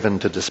have been driven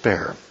to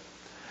despair.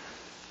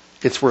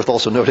 It's worth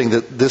also noting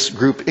that this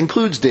group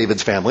includes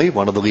David's family,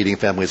 one of the leading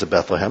families of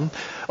Bethlehem,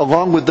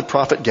 along with the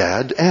prophet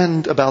Gad,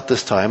 and about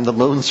this time, the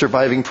lone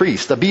surviving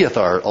priest,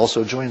 Abiathar,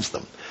 also joins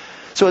them.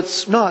 So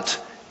it's not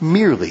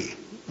merely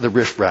the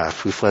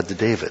riffraff who fled to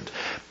David,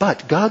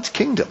 but God's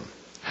kingdom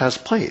has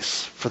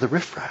place for the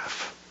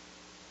riffraff.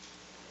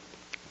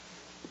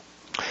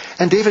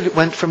 And David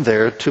went from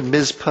there to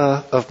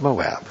Mizpah of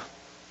Moab.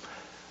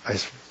 I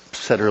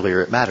said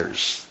earlier it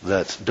matters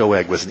that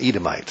Doeg was an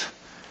Edomite.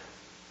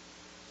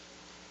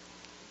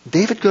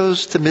 David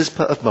goes to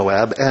Mizpah of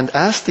Moab and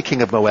asks the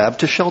king of Moab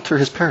to shelter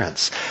his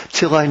parents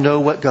till I know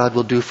what God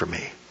will do for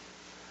me.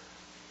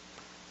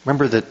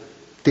 Remember that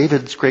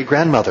David's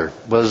great-grandmother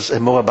was a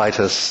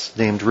Moabitess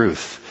named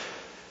Ruth.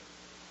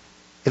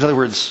 In other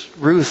words,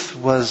 Ruth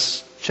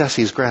was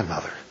Jesse's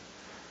grandmother.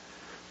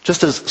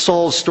 Just as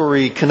Saul's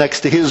story connects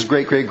to his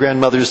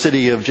great-great-grandmother's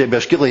city of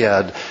Jabesh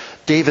Gilead,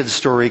 David's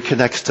story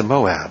connects to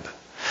Moab.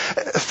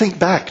 Think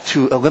back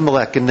to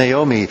Elimelech and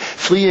Naomi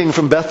fleeing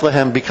from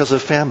Bethlehem because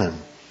of famine.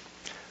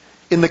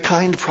 In the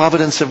kind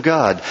providence of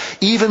God,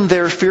 even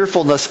their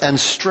fearfulness and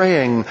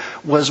straying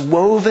was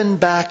woven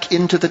back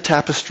into the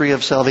tapestry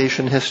of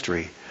salvation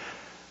history.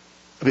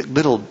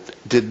 Little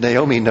did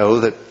Naomi know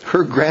that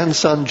her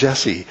grandson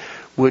Jesse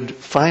would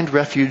find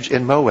refuge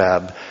in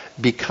Moab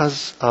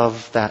because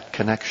of that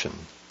connection.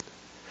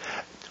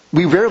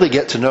 We rarely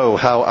get to know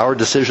how our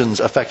decisions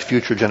affect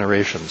future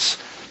generations.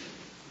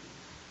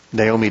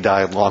 Naomi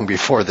died long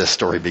before this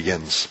story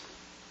begins.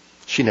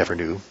 She never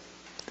knew.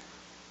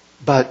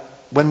 But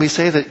when we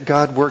say that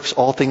God works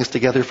all things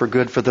together for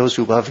good for those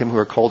who love him, who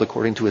are called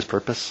according to his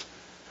purpose,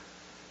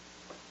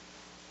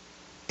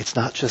 it's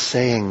not just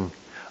saying,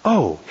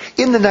 oh,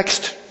 in the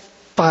next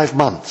 5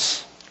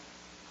 months.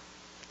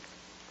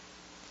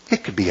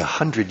 It could be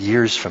 100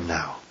 years from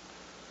now,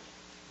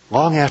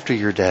 long after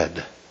you're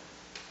dead,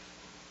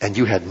 and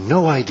you had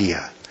no idea.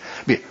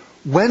 I mean,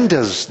 when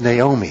does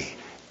Naomi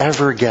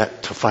ever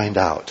get to find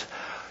out,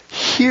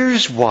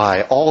 here's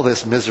why all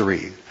this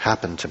misery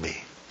happened to me?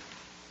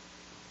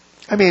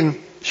 I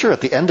mean, sure,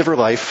 at the end of her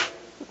life,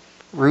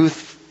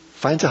 Ruth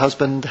finds a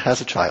husband,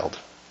 has a child.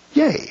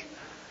 Yay.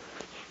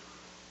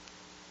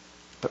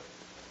 But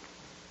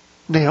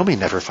Naomi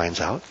never finds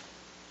out.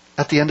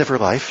 At the end of her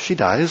life, she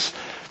dies.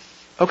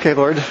 Okay,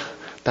 Lord,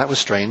 that was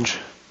strange.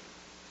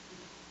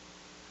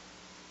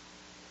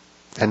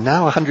 And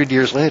now 100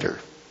 years later,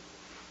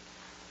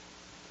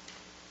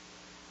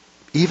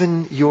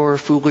 even your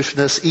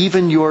foolishness,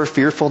 even your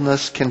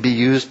fearfulness can be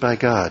used by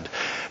God.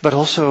 But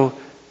also,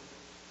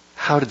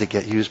 how did it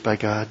get used by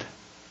God?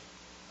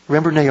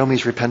 Remember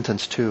Naomi's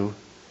repentance too.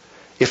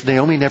 If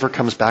Naomi never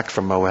comes back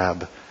from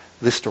Moab,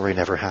 this story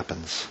never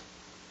happens.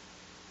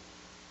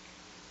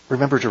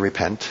 Remember to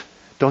repent.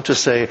 Don't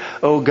just say,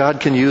 oh, God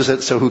can use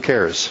it, so who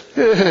cares?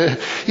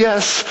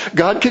 Yes,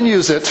 God can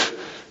use it,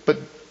 but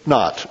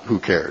not who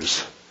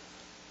cares.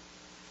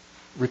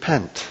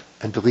 Repent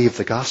and believe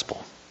the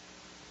gospel.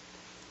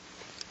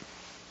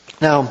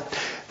 Now,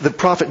 the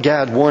prophet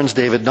Gad warns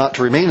David not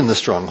to remain in the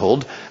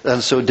stronghold,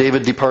 and so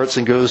David departs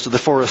and goes to the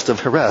forest of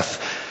Hereth,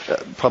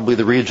 probably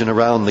the region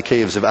around the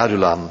caves of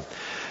Adullam.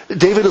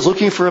 David is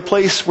looking for a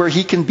place where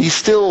he can be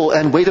still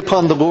and wait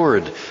upon the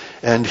Lord.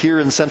 And here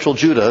in central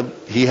Judah,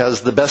 he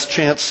has the best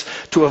chance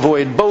to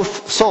avoid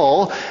both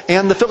Saul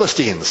and the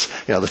Philistines.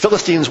 You know, the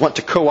Philistines want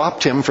to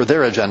co-opt him for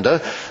their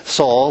agenda.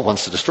 Saul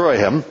wants to destroy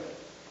him.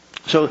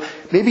 So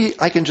maybe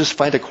I can just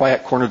find a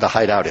quiet corner to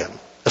hide out in.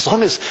 As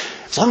long as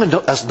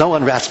no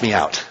one rats me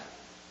out.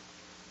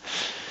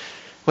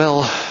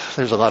 Well,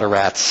 there's a lot of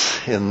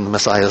rats in the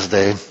Messiah's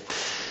day.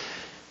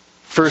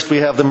 First we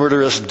have the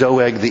murderous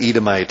Doeg the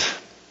Edomite.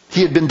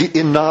 He had been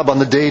in Nob on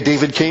the day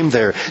David came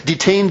there,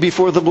 detained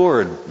before the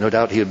Lord. No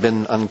doubt he had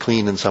been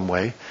unclean in some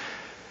way.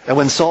 And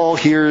when Saul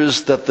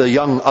hears that the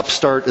young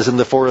upstart is in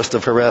the forest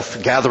of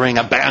Hereth gathering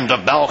a band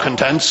of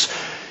malcontents,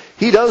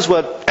 he does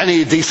what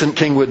any decent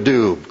king would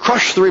do: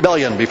 crush the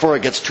rebellion before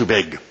it gets too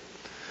big.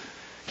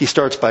 He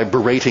starts by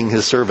berating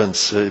his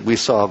servants. We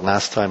saw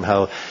last time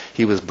how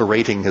he was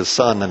berating his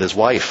son and his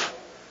wife.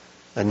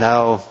 And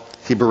now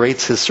he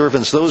berates his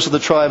servants. Those of the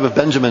tribe of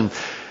Benjamin.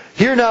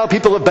 Hear now,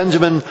 people of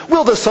Benjamin,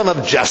 will the son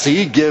of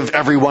Jesse give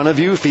every one of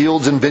you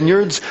fields and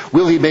vineyards?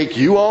 Will he make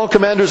you all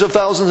commanders of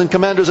thousands and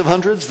commanders of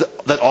hundreds,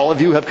 that all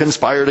of you have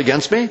conspired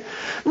against me?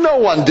 No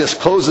one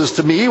discloses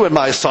to me when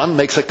my son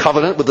makes a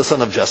covenant with the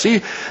son of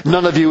Jesse.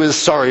 None of you is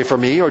sorry for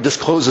me or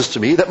discloses to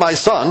me that my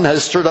son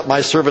has stirred up my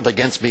servant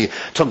against me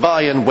to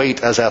lie in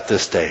wait as at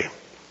this day.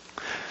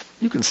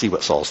 You can see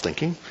what Saul's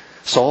thinking.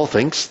 Saul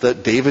thinks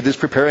that David is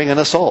preparing an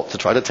assault to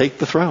try to take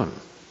the throne.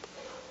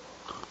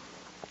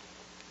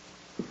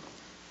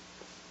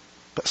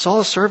 But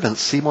Saul's servants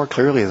see more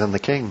clearly than the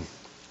king.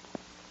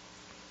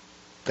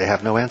 They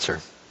have no answer.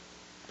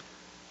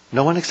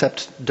 No one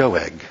except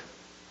Doeg,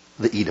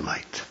 the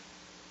Edomite.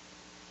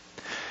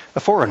 A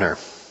foreigner,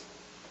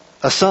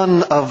 a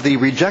son of the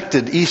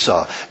rejected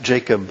Esau.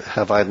 Jacob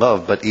have I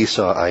loved, but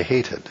Esau I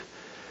hated.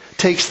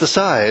 Takes the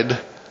side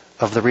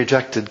of the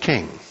rejected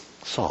king,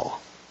 Saul.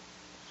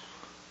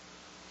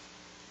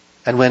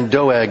 And when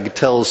Doeg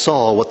tells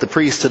Saul what the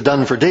priests had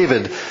done for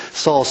David,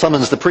 Saul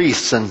summons the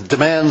priests and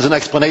demands an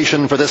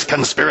explanation for this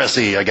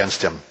conspiracy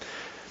against him.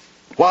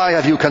 Why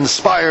have you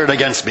conspired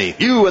against me,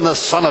 you and the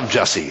son of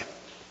Jesse?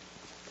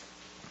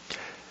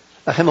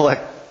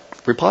 Ahimelech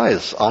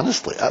replies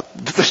honestly,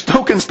 there's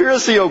no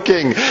conspiracy, O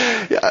king.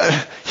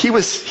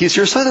 He's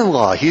your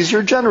son-in-law, he's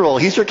your general,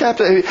 he's your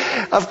captain.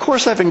 Of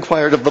course I've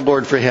inquired of the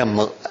Lord for him.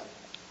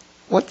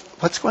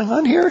 What's going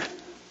on here?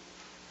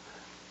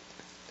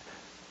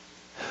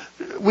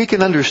 We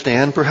can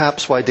understand,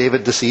 perhaps, why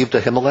David deceived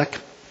Ahimelech.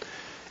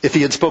 If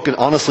he had spoken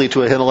honestly to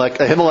Ahimelech,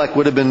 Ahimelech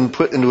would have been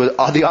put into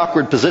the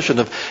awkward position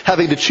of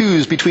having to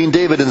choose between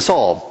David and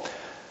Saul.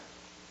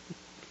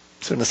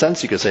 So in a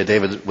sense, you could say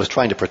David was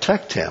trying to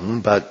protect him,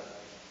 but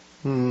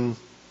you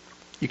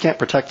can't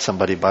protect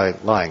somebody by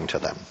lying to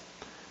them.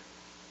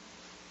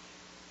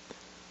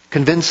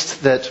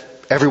 Convinced that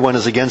everyone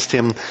is against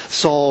him,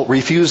 Saul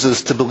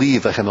refuses to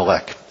believe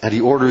Ahimelech, and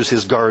he orders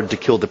his guard to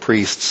kill the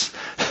priests.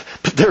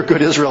 But they're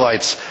good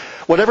Israelites.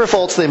 Whatever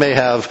faults they may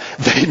have,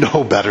 they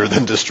know better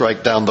than to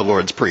strike down the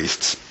Lord's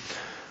priests.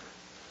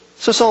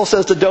 So Saul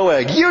says to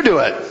Doeg, you do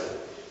it.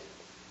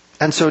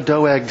 And so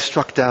Doeg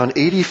struck down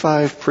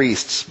 85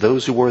 priests,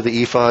 those who wore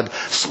the ephod,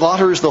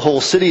 slaughters the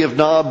whole city of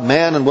Nob,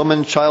 man and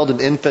woman, child and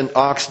infant,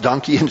 ox,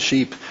 donkey and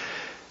sheep.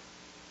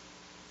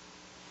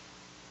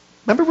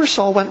 Remember where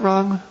Saul went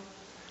wrong?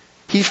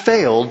 he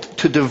failed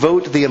to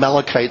devote the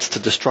Amalekites to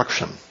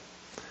destruction.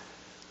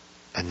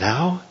 And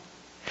now,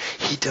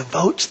 he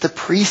devotes the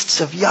priests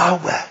of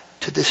Yahweh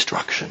to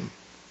destruction.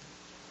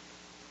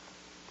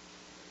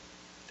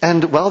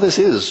 And while this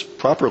is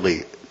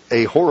properly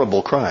a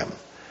horrible crime,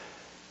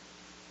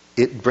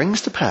 it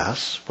brings to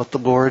pass what the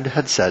Lord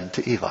had said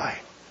to Eli,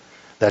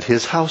 that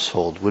his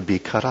household would be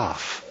cut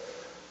off.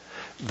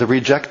 The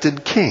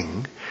rejected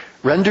king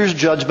renders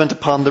judgment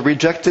upon the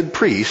rejected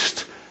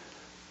priest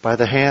by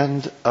the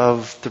hand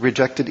of the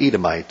rejected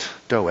Edomite,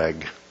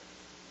 Doeg.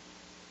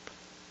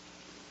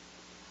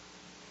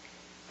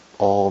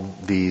 All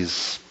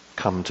these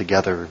come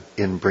together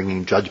in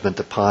bringing judgment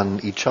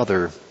upon each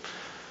other.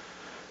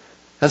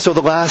 And so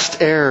the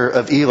last heir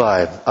of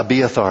Eli,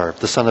 Abiathar,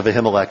 the son of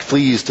Ahimelech,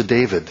 flees to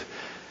David.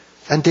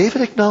 And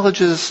David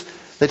acknowledges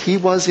that he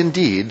was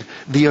indeed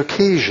the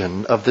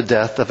occasion of the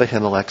death of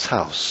Ahimelech's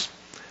house.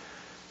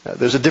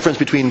 There's a difference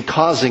between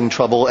causing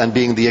trouble and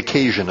being the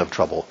occasion of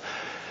trouble.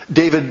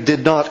 David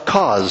did not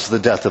cause the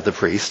death of the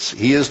priests.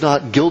 He is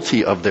not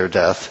guilty of their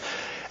death.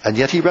 And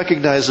yet he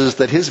recognizes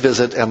that his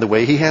visit and the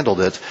way he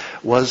handled it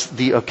was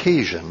the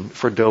occasion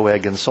for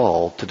Doeg and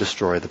Saul to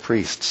destroy the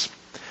priests.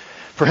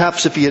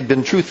 Perhaps if he had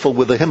been truthful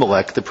with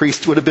Ahimelech, the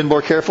priest would have been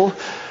more careful.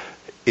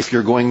 If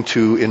you're going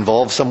to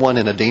involve someone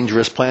in a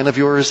dangerous plan of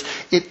yours,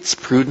 it's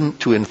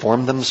prudent to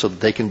inform them so that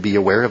they can be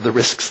aware of the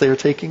risks they're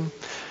taking.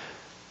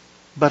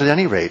 But at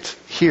any rate,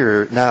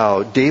 here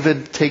now,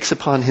 David takes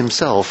upon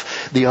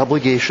himself the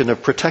obligation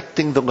of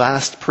protecting the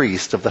last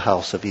priest of the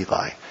house of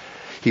Eli.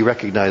 He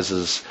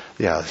recognizes,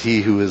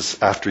 he who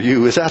is after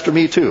you is after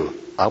me too.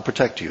 I'll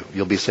protect you.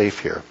 You'll be safe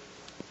here.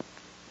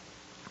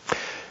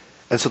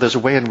 And so there's a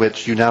way in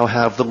which you now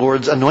have the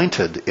Lord's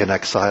anointed in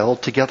exile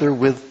together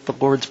with the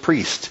Lord's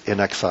priest in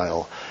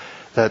exile.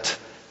 That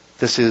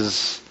this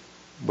is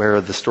where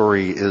the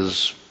story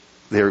is,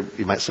 there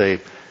you might say,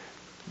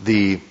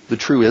 the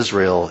true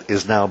Israel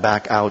is now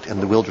back out in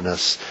the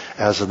wilderness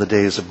as in the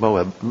days of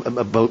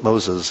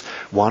Moses,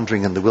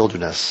 wandering in the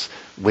wilderness,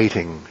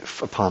 waiting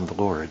upon the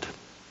Lord.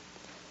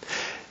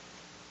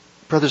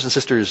 Brothers and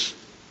sisters,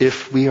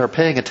 if we are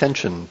paying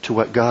attention to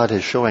what God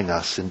is showing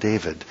us in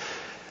David,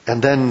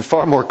 and then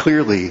far more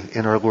clearly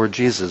in our Lord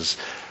Jesus,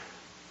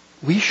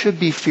 we should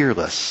be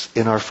fearless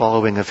in our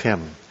following of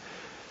him.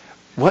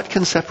 What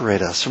can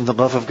separate us from the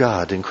love of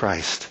God in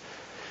Christ?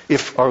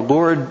 If our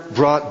Lord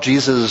brought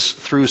Jesus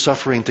through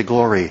suffering to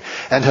glory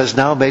and has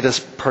now made us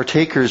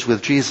partakers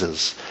with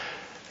Jesus,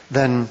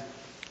 then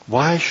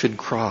why should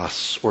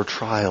cross or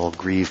trial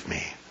grieve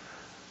me?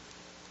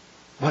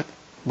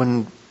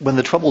 When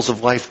the troubles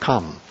of life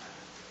come,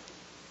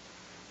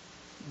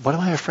 what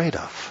am I afraid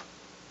of?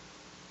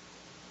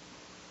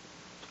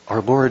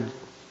 Our Lord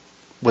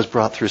was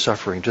brought through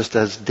suffering, just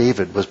as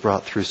David was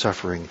brought through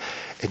suffering.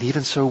 And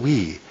even so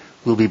we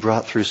will be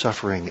brought through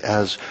suffering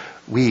as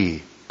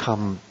we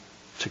come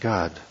to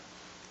God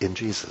in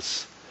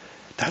Jesus.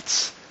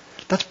 That's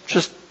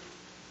just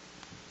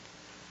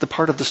the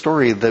part of the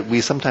story that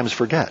we sometimes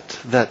forget.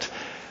 That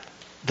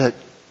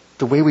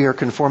the way we are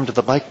conformed to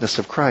the likeness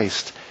of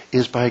Christ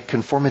is by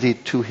conformity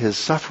to his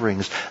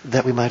sufferings,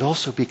 that we might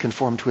also be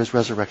conformed to his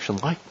resurrection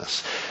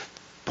likeness.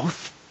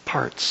 Both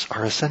parts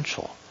are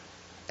essential.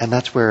 And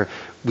that's where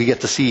we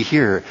get to see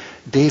here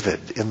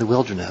David in the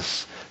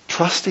wilderness,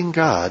 trusting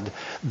God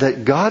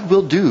that God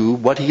will do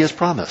what he has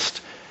promised.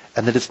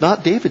 And that it's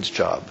not David's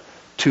job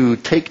to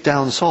take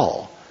down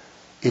Saul.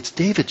 It's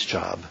David's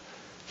job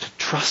to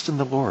trust in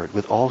the Lord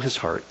with all his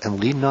heart and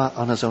lean not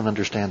on his own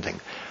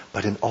understanding,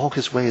 but in all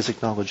his ways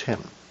acknowledge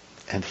him,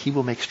 and he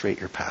will make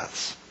straight your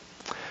paths.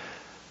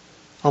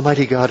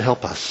 Almighty God,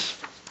 help us,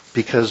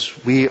 because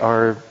we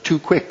are too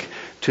quick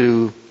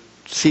to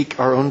seek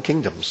our own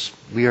kingdoms.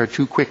 We are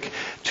too quick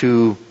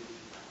to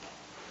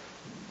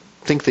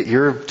think that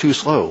you're too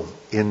slow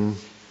in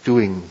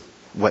doing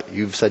what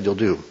you've said you'll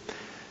do.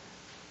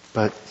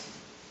 But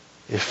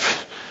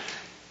if,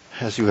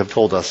 as you have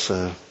told us,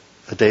 a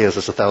day is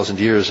as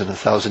 1,000 years and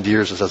 1,000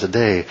 years is as a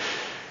day,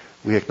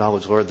 we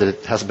acknowledge, Lord, that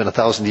it hasn't been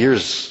 1,000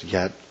 years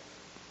yet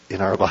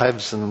in our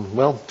lives, and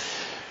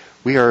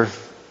we are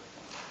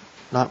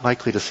not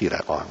likely to see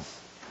that long.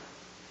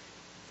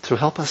 So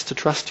help us to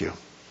trust you,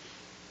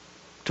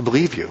 to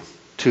believe you,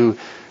 to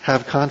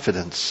have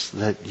confidence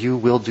that you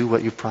will do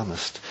what you've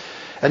promised.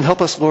 And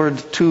help us, Lord,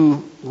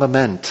 to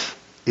lament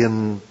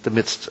in the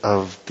midst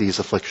of these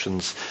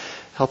afflictions.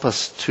 Help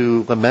us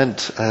to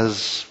lament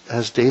as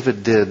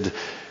David did,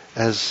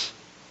 as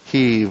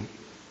he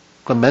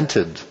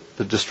lamented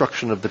the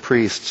destruction of the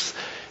priests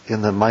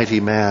in the mighty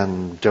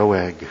man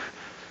Doeg,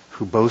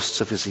 who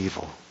boasts of his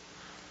evil.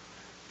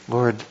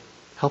 Lord,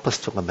 help us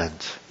to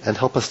lament, and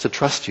help us to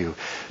trust you,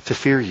 to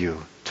fear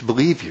you, to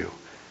believe you,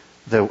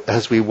 that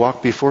as we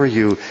walk before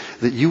you,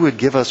 that you would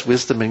give us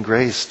wisdom and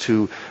grace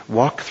to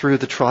walk through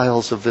the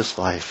trials of this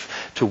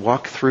life, to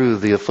walk through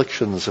the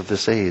afflictions of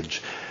this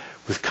age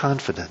with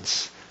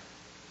confidence,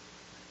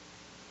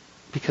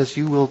 because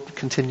you will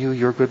continue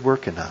your good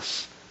work in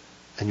us,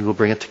 and you will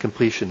bring it to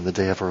completion in the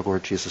day of our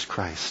Lord Jesus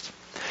Christ.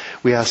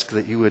 We ask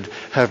that you would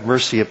have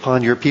mercy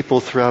upon your people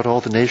throughout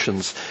all the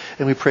nations.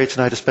 And we pray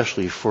tonight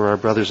especially for our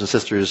brothers and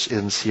sisters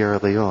in Sierra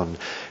Leone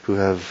who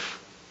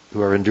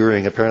are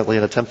enduring apparently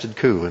an attempted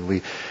coup. And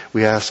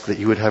we ask that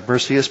you would have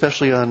mercy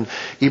especially on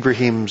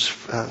Ibrahim's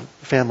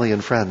family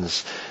and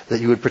friends, that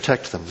you would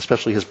protect them,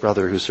 especially his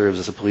brother who serves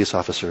as a police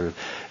officer.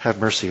 Have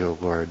mercy, O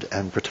Lord,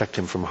 and protect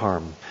him from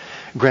harm.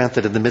 Grant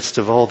that in the midst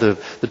of all the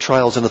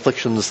trials and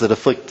afflictions that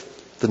afflict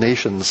the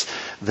nations,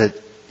 that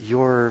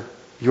your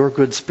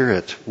good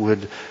spirit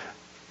would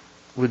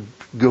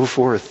go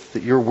forth,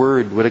 that your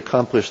word would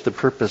accomplish the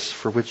purpose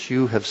for which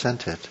you have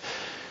sent it,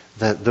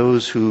 that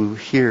those who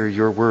hear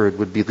your word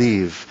would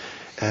believe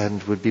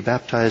and would be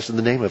baptized in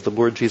the name of the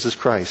Lord Jesus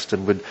Christ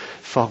and would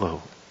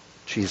follow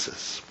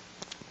Jesus.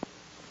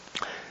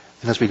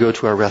 And as we go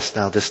to our rest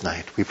now this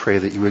night, we pray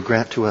that you would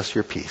grant to us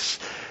your peace,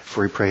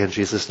 for we pray in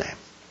Jesus' name.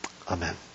 Amen.